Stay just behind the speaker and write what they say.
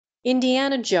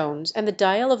Indiana Jones and the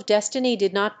Dial of Destiny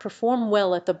did not perform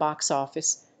well at the box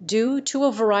office due to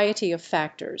a variety of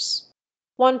factors.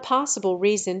 One possible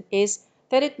reason is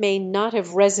that it may not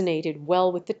have resonated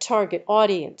well with the target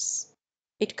audience.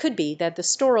 It could be that the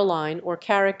storyline or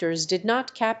characters did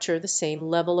not capture the same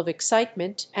level of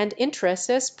excitement and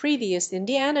interest as previous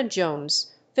Indiana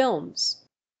Jones films.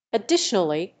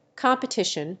 Additionally,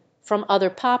 competition from other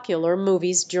popular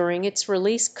movies during its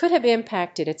release could have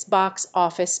impacted its box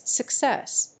office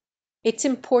success. It's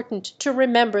important to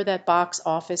remember that box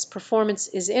office performance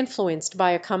is influenced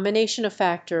by a combination of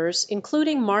factors,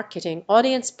 including marketing,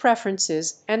 audience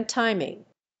preferences, and timing.